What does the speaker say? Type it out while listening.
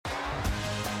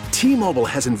T-Mobile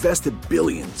has invested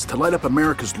billions to light up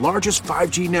America's largest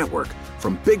 5G network,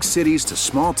 from big cities to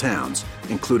small towns,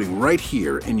 including right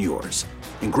here in yours.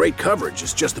 And great coverage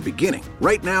is just the beginning.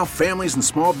 Right now, families and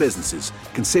small businesses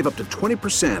can save up to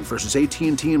 20% versus AT&T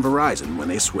and Verizon when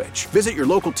they switch. Visit your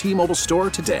local T-Mobile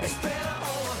store today.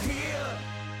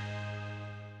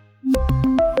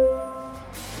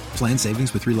 Plan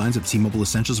savings with 3 lines of T-Mobile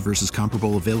Essentials versus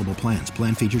comparable available plans.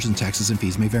 Plan features and taxes and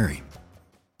fees may vary.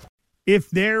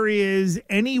 If there is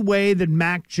any way that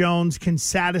Mac Jones can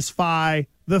satisfy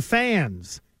the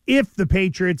fans, if the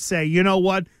Patriots say, you know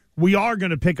what, we are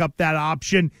going to pick up that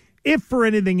option. If for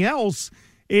anything else,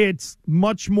 it's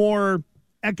much more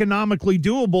economically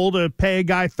doable to pay a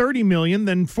guy $30 million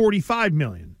than $45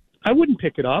 million. I wouldn't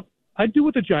pick it up. I'd do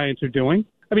what the Giants are doing.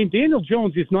 I mean, Daniel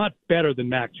Jones is not better than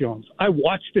Mac Jones. I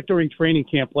watched it during training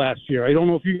camp last year. I don't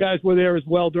know if you guys were there as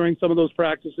well during some of those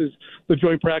practices, the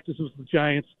joint practices with the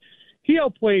Giants. He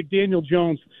outplayed Daniel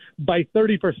Jones by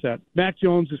 30%. Mac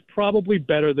Jones is probably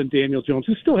better than Daniel Jones,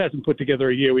 who still hasn't put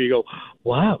together a year where you go,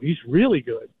 wow, he's really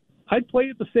good. I'd play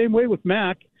it the same way with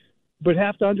Mac, but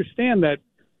have to understand that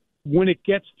when it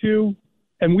gets to,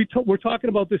 and we're talking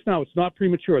about this now, it's not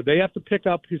premature. They have to pick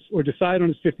up or decide on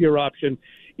his fifth-year option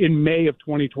in May of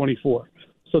 2024.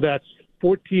 So that's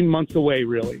 14 months away,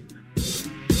 really.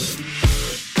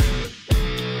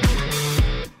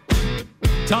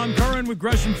 Tom Curran with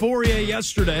Gresham Fourier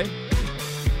yesterday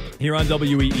here on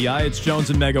WEEI. It's Jones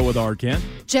and Mega with Arcand.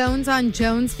 Jones on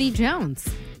Jones v. Jones.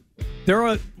 There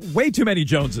are way too many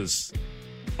Joneses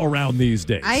around these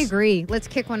days. I agree. Let's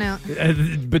kick one out.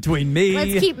 Between me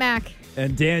Let's keep Mac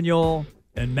and Daniel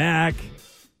and Mac.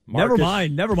 Marcus.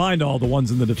 Never mind all the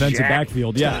ones in the defensive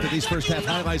backfield. Yeah. These first half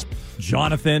highlights.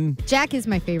 Jonathan. Jack is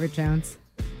my favorite Jones.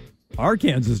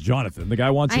 Arkansas is Jonathan. The guy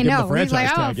wants to give him the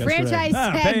franchise tag yesterday. Franchise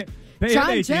tag. Pay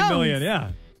John him $18 Jones. million, yeah.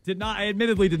 I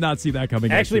admittedly did not see that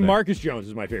coming. Actually, yesterday. Marcus Jones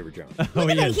is my favorite Jones. Oh, Look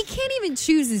at that. He can't even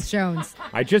choose his Jones.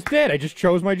 I just did. I just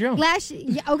chose my Jones.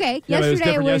 Yesterday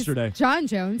it was it was John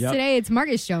Jones. Yep. Today it's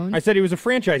Marcus Jones. I said he was a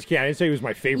franchise cat. I didn't say he was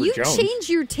my favorite You Jones. change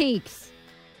your takes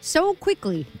so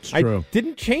quickly. It's true. I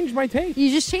didn't change my take. You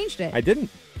just changed it. I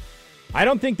didn't. I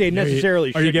don't think they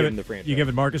necessarily should give him the franchise. You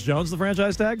giving Marcus Jones the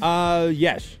franchise tag?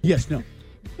 Yes. Yes, no.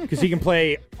 Because he can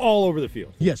play all over the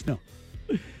field. Yes, no.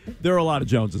 There are a lot of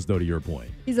Joneses, though, to your point.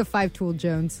 He's a 5-tool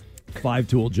Jones.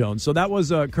 5-tool Jones. So that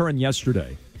was Curran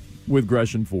yesterday with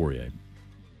Gresham Fourier.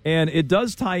 And it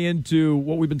does tie into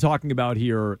what we've been talking about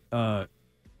here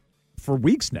for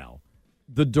weeks now.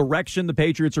 The direction the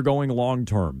Patriots are going long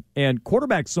term. And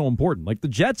quarterback's so important. Like the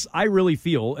Jets, I really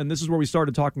feel, and this is where we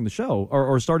started talking the show,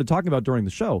 or started talking about during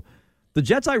the show, the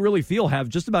Jets, I really feel, have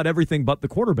just about everything but the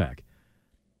quarterback.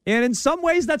 And in some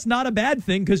ways, that's not a bad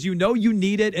thing because you know you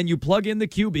need it and you plug in the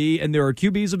QB and there are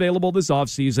QBs available this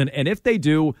offseason. And if they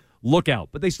do, look out.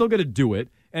 But they still got to do it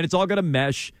and it's all going to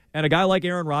mesh. And a guy like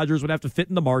Aaron Rodgers would have to fit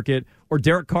in the market or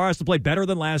Derek Carr has to play better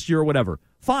than last year or whatever.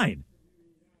 Fine.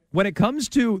 When it comes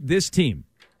to this team,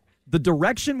 the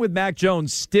direction with Mac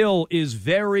Jones still is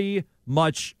very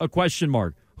much a question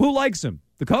mark. Who likes him?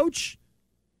 The coach?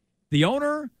 The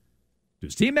owner? Do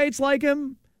his teammates like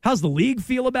him? How's the league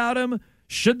feel about him?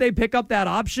 Should they pick up that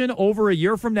option over a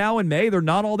year from now in May? They're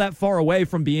not all that far away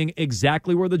from being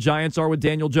exactly where the Giants are with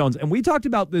Daniel Jones. And we talked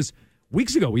about this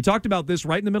weeks ago. We talked about this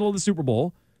right in the middle of the Super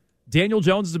Bowl. Daniel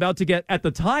Jones is about to get, at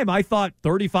the time, I thought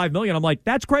 $35 million. I'm like,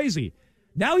 that's crazy.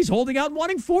 Now he's holding out and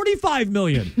wanting $45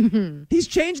 million. He's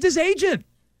changed his agent.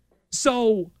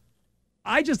 So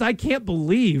I can't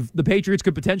believe the Patriots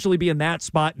could potentially be in that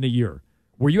spot in a year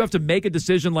where you have to make a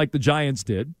decision like the Giants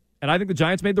did. And I think the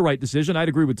Giants made the right decision. I'd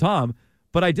agree with Tom.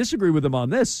 But I disagree with him on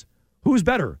this. Who's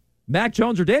better, Mac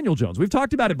Jones or Daniel Jones? We've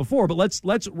talked about it before, but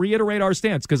let's reiterate our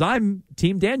stance because I'm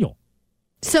Team Daniel.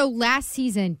 So last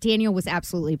season, Daniel was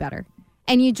absolutely better.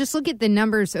 And you just look at the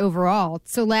numbers overall.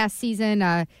 So last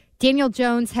season, Daniel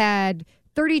Jones had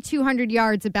 3,200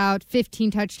 yards, about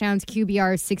 15 touchdowns,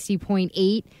 QBR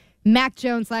 60.8. Mac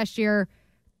Jones last year,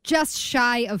 just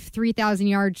shy of 3,000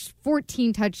 yards,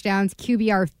 14 touchdowns,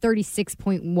 QBR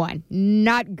 36.1.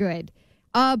 Not good.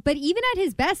 But even at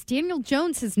his best, Daniel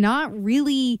Jones has not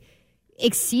really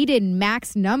exceeded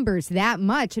Mac's numbers that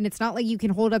much. And it's not like you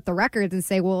can hold up the records and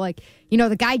say, well, like, you know,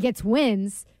 the guy gets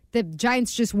wins. The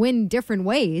Giants just win different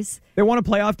ways. They won a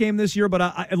playoff game this year, but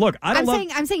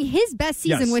I'm saying his best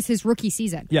season was his rookie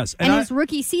season. Yes. And his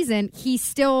rookie season, he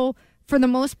still, for the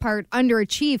most part,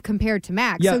 underachieved compared to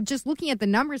Mac. Yeah. So just looking at the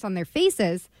numbers on their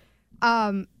faces,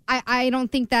 I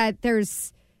don't think that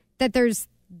there's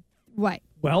what?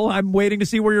 Well, I'm waiting to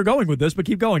see where you're going with this, but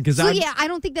keep going. I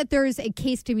don't think that there's a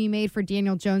case to be made for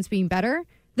Daniel Jones being better.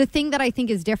 The thing that I think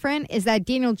is different is that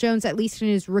Daniel Jones, at least in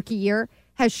his rookie year,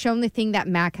 has shown the thing that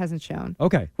Mac hasn't shown.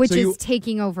 Okay. Which is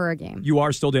taking over a game. You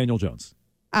are still Daniel Jones.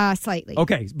 Slightly.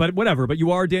 Okay, but whatever. But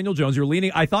you are Daniel Jones. You're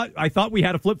leaning. I thought we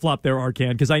had a flip-flop there,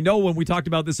 Arcan, because I know when we talked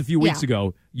about this a few weeks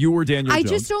ago, you were Daniel Jones. I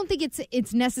just don't think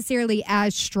it's necessarily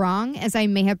as strong as I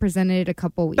may have presented a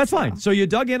couple weeks ago. That's fine. So you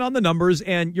dug in on the numbers,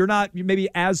 and you're not maybe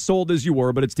as sold as you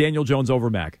were, but it's Daniel Jones over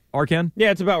Mac. Arcan?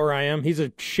 Yeah, it's about where I am. He's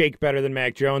a shake better than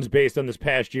Mac Jones based on this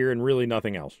past year and really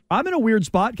nothing else. I'm in a weird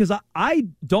spot because I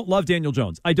don't love Daniel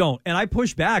Jones. I don't. And I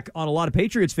push back on a lot of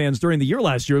Patriots fans during the year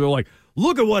last year. They're like,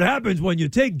 look at what happens when you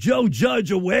take Joe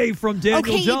Judge away from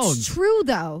Daniel Jones. It's true,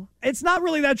 though. It's not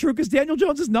really that true because Daniel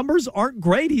Jones' numbers aren't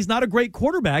great. He's not a great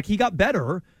quarterback. He got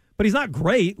better, but he's not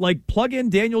great. Like, plug in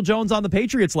Daniel Jones on the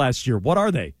Patriots last year. What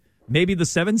are they? Maybe the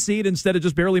 7 seed instead of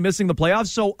just barely missing the playoffs.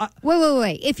 So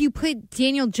wait. If you put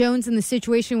Daniel Jones in the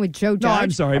situation with Joe Judge, no,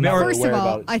 I'm sorry. First of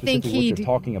all, I think he'd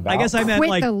talking about. I guess I meant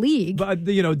quit the league. But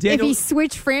Daniel, if he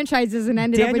switched franchises and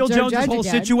ended up with Joe Jones' Judge whole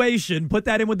again. situation, put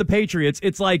that in with the Patriots.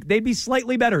 It's like they'd be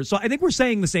slightly better. So I think we're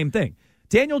saying the same thing.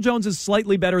 Daniel Jones is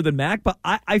slightly better than Mac, but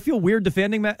I feel weird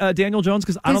defending Daniel Jones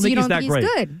because I don't think he's that great.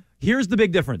 Good. Here's the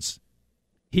big difference: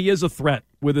 he is a threat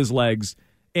with his legs.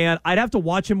 And I'd have to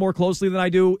watch him more closely than I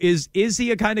do. Is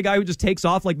he a kind of guy who just takes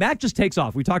off? Like, Mac just takes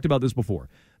off. We talked about this before.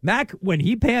 Mac, when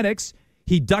he panics,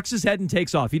 he ducks his head and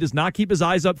takes off. He does not keep his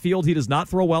eyes upfield. He does not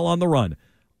throw well on the run.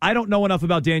 I don't know enough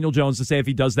about Daniel Jones to say if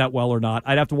he does that well or not.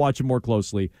 I'd have to watch him more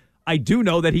closely. I do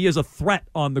know that he is a threat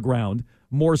on the ground,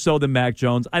 more so than Mac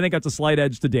Jones. I think that's a slight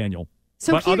edge to Daniel.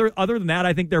 But other than that,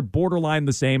 I think they're borderline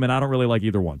the same, and I don't really like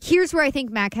either one. Here's where I think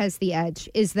Mac has the edge,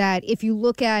 is that if you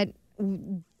look at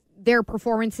their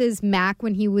performances, Mac,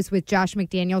 when he was with Josh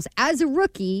McDaniels as a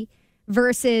rookie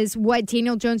versus what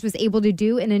Daniel Jones was able to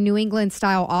do in a New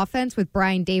England-style offense with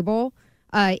Brian Daboll,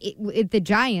 the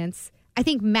Giants, I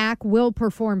think Mac will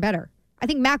perform better. I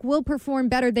think Mac will perform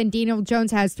better than Daniel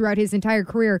Jones has throughout his entire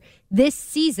career this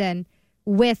season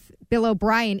with Bill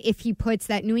O'Brien if he puts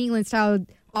that New England-style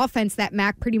offense that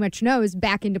Mac pretty much knows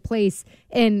back into place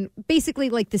in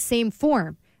basically like the same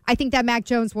form. I think that Mac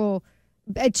Jones will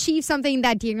achieve something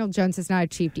that Daniel Jones has not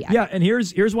achieved yet. Yeah, and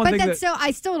here's one thing but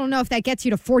I still don't know if that gets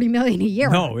you to $40 million a year.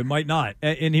 No, it might not.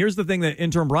 And here's the thing that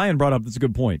intern Brian brought up that's a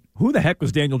good point. Who the heck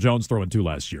was Daniel Jones throwing to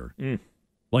last year?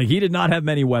 Like, he did not have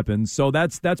many weapons, so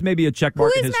that's maybe a check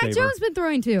mark in his favor. Who has Mac Jones been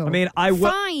throwing to? I mean,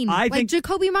 I think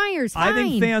Jacoby Myers, fine. I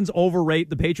think fans overrate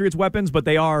the Patriots' weapons, but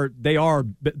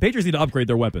Patriots need to upgrade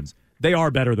their weapons. They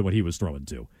are better than what he was throwing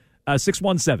to.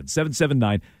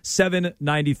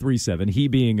 617-779-7937. He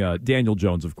being Daniel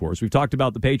Jones, of course. We've talked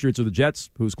about the Patriots or the Jets,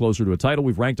 who's closer to a title.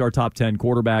 We've ranked our top 10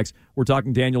 quarterbacks. We're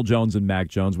talking Daniel Jones and Mac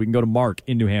Jones. We can go to Mark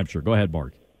in New Hampshire. Go ahead,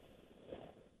 Mark.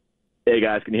 Hey,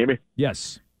 guys. Can you hear me?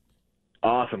 Yes.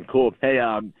 Awesome. Cool. Hey,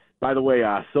 by the way,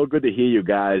 so good to hear you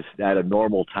guys at a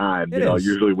normal time.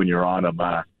 Usually when you're on, I'm,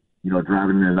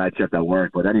 driving in the night shift at work.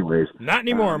 But anyways. Not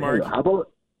anymore, Mark. How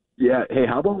about we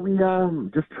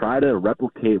just try to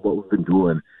replicate what we've been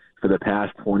doing for the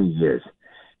past 20 years?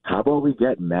 How about we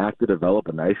get Mac to develop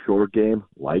a nice short game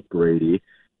like Brady,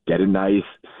 get a nice,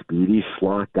 speedy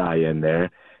slot guy in there.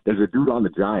 There's a dude on the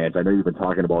Giants. I know you've been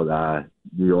talking about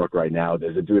New York right now.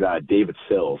 There's a dude, David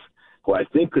Sills, who I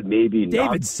think could maybe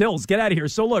David Sills, get out of here.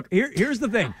 So, look, here's the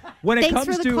thing. When it Thanks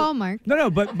comes for the call, Mark. No,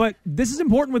 but this is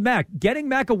important with Mac. Getting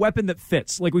Mac a weapon that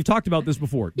fits. Like, we've talked about this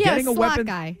before. Yeah, Getting a slot weapon,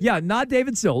 guy. Yeah, not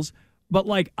David Sills, but,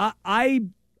 like, I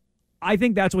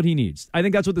think that's what he needs. I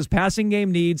think that's what this passing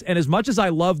game needs. And as much as I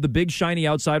love the big, shiny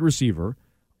outside receiver,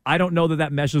 I don't know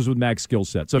that meshes with Mac's skill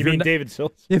set. So you mean David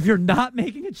Sills? If you're not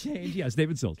making a change, yes,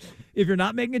 David Sills. If you're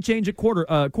not making a change at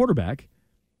quarterback,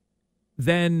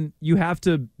 then you have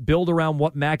to build around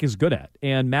what Mac is good at.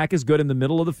 And Mac is good in the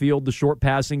middle of the field, the short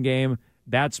passing game.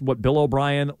 That's what Bill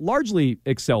O'Brien largely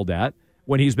excelled at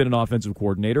when he's been an offensive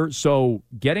coordinator. So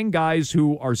getting guys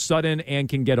who are sudden and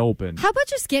can get open. How about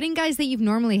just getting guys that you've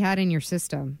normally had in your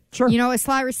system? Sure. A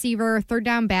slot receiver, third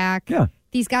down back. Yeah.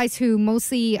 These guys who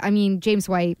mostly, James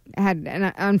White had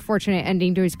an unfortunate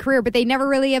ending to his career, but they never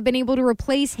really have been able to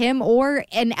replace him or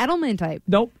an Edelman type.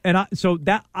 Nope. And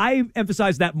I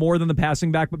emphasize that more than the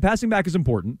passing back, but passing back is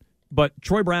important. But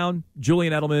Troy Brown,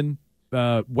 Julian Edelman,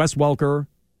 Wes Welker,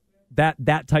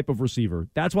 that type of receiver,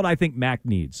 that's what I think Mac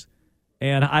needs.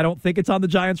 And I don't think it's on the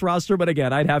Giants roster, but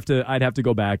again, I'd have to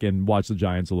go back and watch the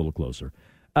Giants a little closer.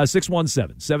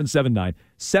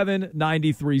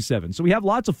 617-779-7937. So we have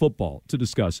lots of football to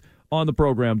discuss on the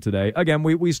program today. Again,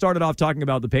 we started off talking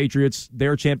about the Patriots,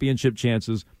 their championship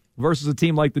chances versus a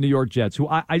team like the New York Jets, who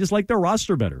I just like their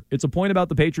roster better. It's a point about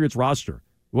the Patriots roster.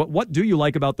 What do you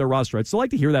like about their roster? I'd still like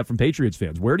to hear that from Patriots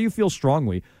fans. Where do you feel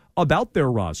strongly about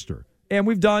their roster. And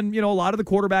we've done, a lot of the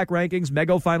quarterback rankings.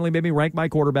 Mego finally made me rank my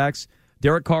quarterbacks.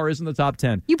 Derek Carr is in the top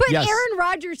 10. You put Yes. Aaron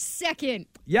Rodgers second.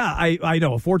 Yeah, I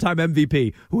know, a 4-time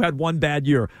MVP who had one bad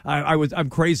year. I'm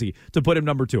crazy to put him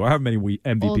number 2. I have many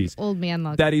MVPs. Old man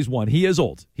look. That he's one. He is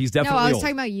old. He's definitely old. No, I was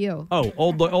talking about you. Oh,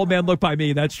 old man look by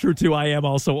me. That's true, too. I am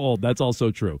also old. That's also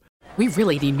true. We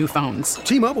really need new phones.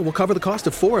 T-Mobile will cover the cost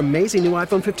of 4 amazing new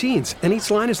iPhone 15s, and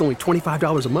each line is only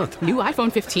 $25 a month. New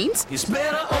iPhone 15s? It's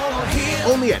better over here.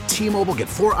 Only at T-Mobile, get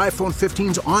 4 iPhone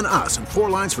 15s on us and 4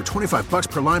 lines for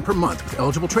 $25 per line per month with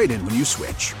eligible trade-in when you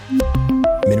switch.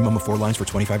 Minimum of 4 lines for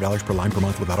 $25 per line per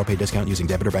month with autopay discount using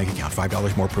debit or bank account.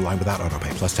 $5 more per line without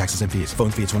autopay, plus taxes and fees. Phone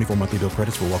fee at 24 monthly bill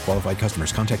credits for well-qualified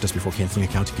customers. Contact us before canceling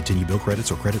account to continue bill credits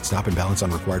or credit stop and balance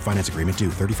on required finance agreement due.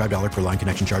 $35 per line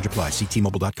connection charge applies. See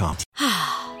T-Mobile.com.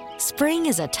 Spring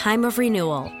is a time of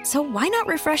renewal, so why not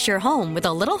refresh your home with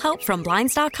a little help from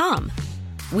Blinds.com?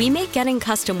 We make getting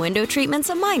custom window treatments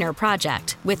a minor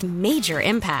project with major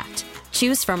impact.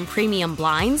 Choose from premium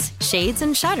blinds, shades,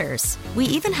 and shutters. We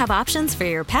even have options for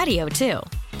your patio, too.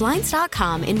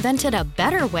 Blinds.com invented a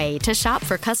better way to shop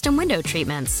for custom window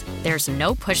treatments. There's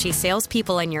no pushy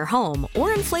salespeople in your home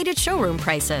or inflated showroom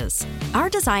prices. Our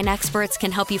design experts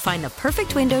can help you find the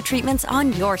perfect window treatments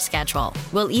on your schedule.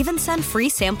 We'll even send free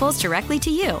samples directly to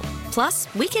you.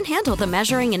 Plus, we can handle the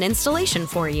measuring and installation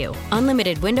for you.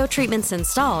 Unlimited window treatments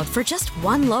installed for just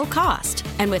one low cost.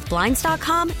 And with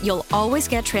Blinds.com, you'll always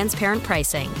get transparent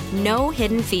pricing. No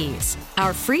hidden fees.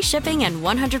 Our free shipping and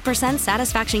 100%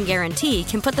 satisfaction guarantee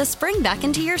can put the spring back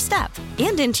into your step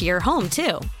and into your home,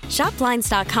 too. Shop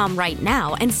Blinds.com right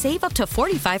now and save up to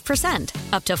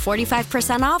 45%. Up to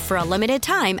 45% off for a limited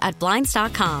time at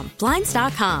Blinds.com.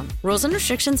 Blinds.com. Rules and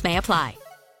restrictions may apply.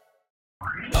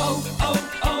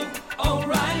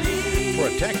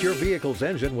 Protect your vehicle's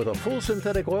engine with a full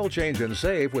synthetic oil change and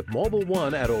save with Mobil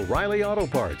 1 at O'Reilly Auto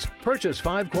Parts. Purchase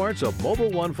 5 quarts of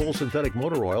Mobil 1 full synthetic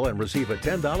motor oil and receive a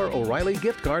 $10 O'Reilly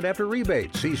gift card after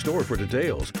rebate. See store for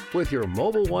details. With your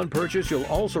Mobil 1 purchase, you'll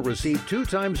also receive 2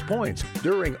 times points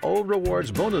during O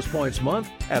Rewards Bonus Points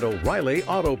Month at O'Reilly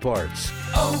Auto Parts.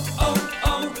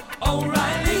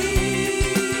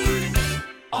 O'Reilly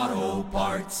Auto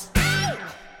Parts.